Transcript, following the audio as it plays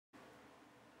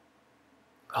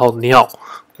好，你好，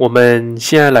我们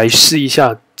现在来试一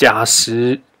下，假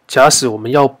使我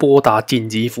们要拨打紧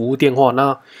急服务电话，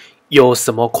那有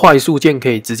什么快速键可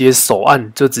以直接手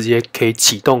按就直接可以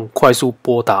启动快速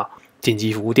拨打紧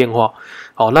急服务电话？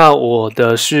好，那我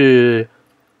的是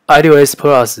i6s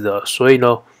Plus 的，所以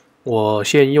呢，我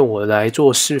先用我来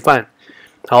做示范。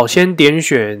好，先点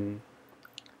选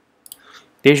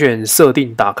设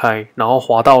定，打开，然后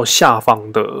滑到下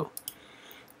方的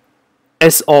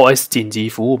SOS 紧急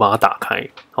服务，把它打开。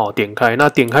好，点开。那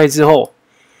点开之后，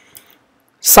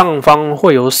上方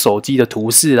会有手机的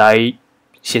图示来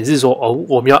显示说，哦，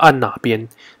我们要按哪边，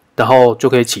然后就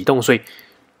可以启动。所以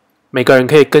每个人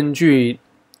可以根据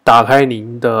打开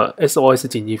您的 SOS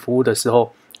紧急服务的时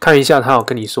候，看一下他有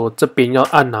跟你说这边要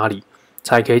按哪里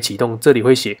才可以启动。这里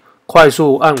会写快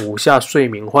速按5下睡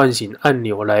眠唤醒按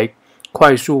钮来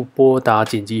快速拨打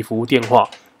紧急服务电话。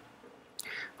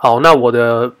好，那我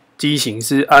的机型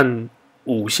是按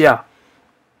5下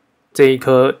这一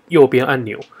颗右边按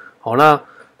钮。好，那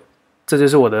这就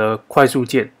是我的快速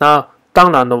键。那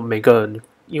当然了，每个人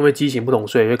因为机型不同，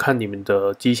所以会看你们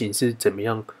的机型是怎么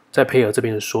样，再配合这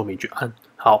边的说明去按。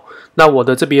好，那我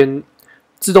的这边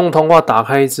自动通话打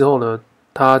开之后呢，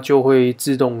它就会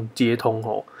自动接通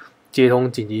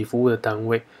紧急服务的单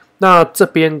位。那这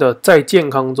边的在健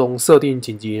康中设定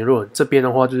紧急联络人，这边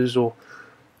的话就是说，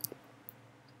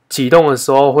启动的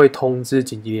时候会通知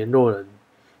紧急联络人。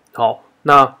好，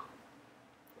那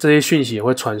这些讯息也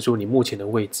会传输你目前的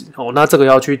位置。好，那这个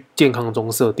要去健康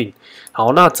中设定。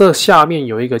好，那这下面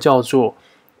有一个叫做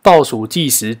倒数计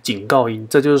时警告音，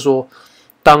这就是说，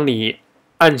当你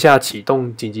按下启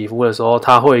动紧急服务的时候，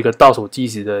它会有一个倒数计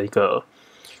时的一个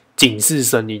警示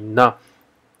声音。那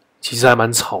其实还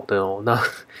蛮吵的哦，那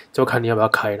就看你要不要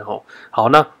开了哦。好，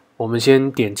那我们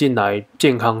先点进来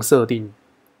健康设定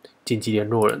紧急联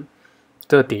络人，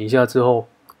这个点一下之后，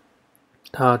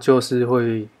它就是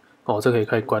会这可以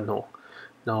开关哦，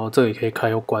然后这也可以开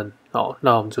又关。好，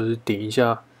那我们就是点一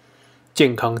下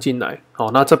健康进来。好，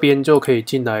那这边就可以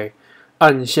进来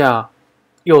按下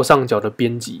右上角的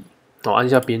编辑，按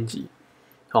下编辑，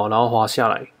好，然后滑下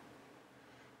来。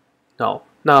好，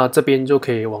那这边就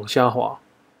可以往下滑。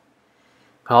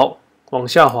好，往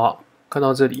下滑，看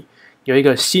到这里有一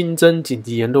个新增紧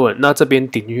急联络人，那这边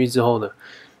点进去之后呢，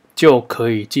就可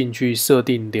以进去设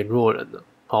定联络人了。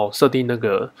好，设定那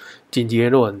个紧急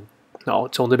联络人，好，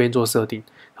从这边做设定。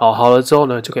好了之后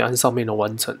呢，就可以按上面的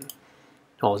完成。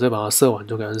好，再把它设完，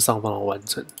就可以按上方的完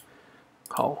成。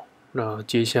好，那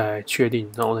接下来确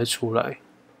定，然后再出来。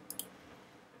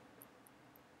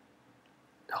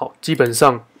好，基本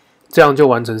上这样就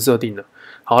完成设定了。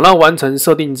好，那完成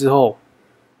设定之后，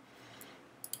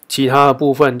其他的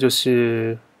部分就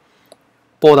是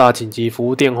拨打紧急服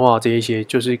务电话这一些，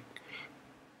就是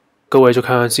各位就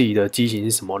看看自己的机型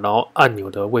是什么，然后按钮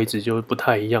的位置就不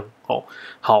太一样哦。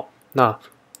好，那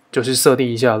就是设定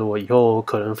一下，如果以后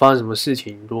可能发生什么事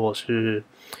情，如果是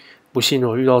不幸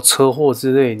遇到车祸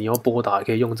之类，你要拨打，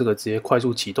可以用这个直接快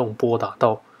速启动拨打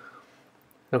到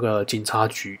那个警察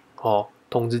局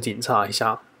通知警察一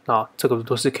下。那这个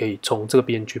都是可以从这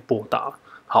边去拨打。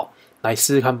好，来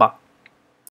试试看吧。